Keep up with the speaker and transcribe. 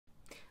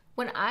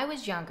When I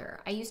was younger,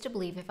 I used to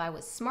believe if I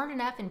was smart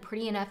enough and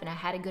pretty enough and I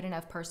had a good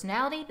enough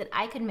personality that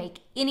I could make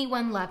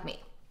anyone love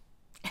me.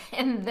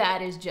 And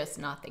that is just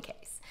not the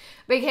case.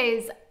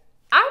 Because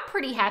I'm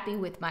pretty happy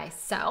with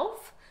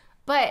myself,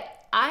 but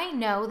I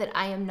know that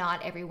I am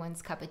not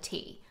everyone's cup of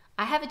tea.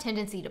 I have a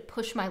tendency to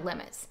push my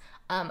limits.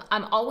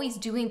 I'm always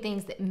doing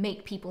things that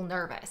make people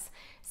nervous.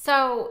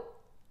 So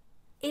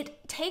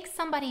it takes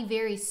somebody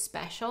very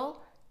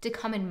special to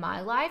come in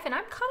my life, and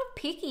I'm kind of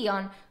picky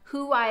on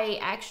who I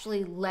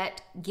actually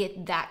let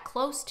get that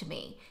close to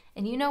me.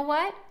 And you know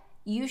what?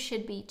 You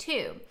should be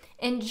too.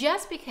 And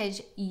just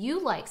because you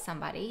like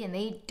somebody and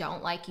they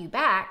don't like you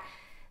back,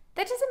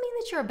 that doesn't mean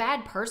that you're a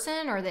bad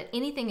person or that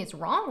anything is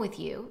wrong with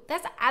you.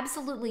 That's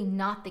absolutely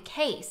not the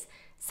case.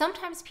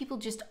 Sometimes people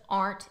just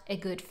aren't a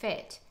good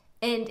fit.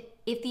 And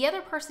if the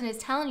other person is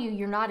telling you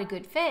you're not a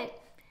good fit,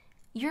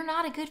 you're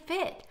not a good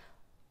fit.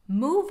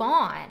 Move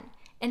on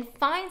and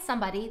find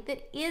somebody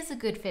that is a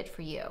good fit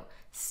for you.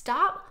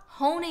 Stop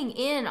honing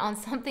in on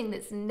something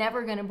that's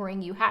never going to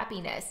bring you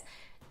happiness.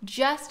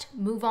 Just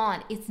move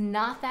on. It's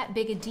not that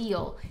big a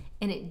deal,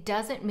 and it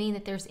doesn't mean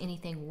that there's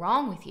anything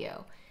wrong with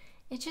you.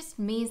 It just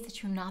means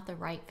that you're not the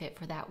right fit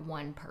for that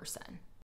one person.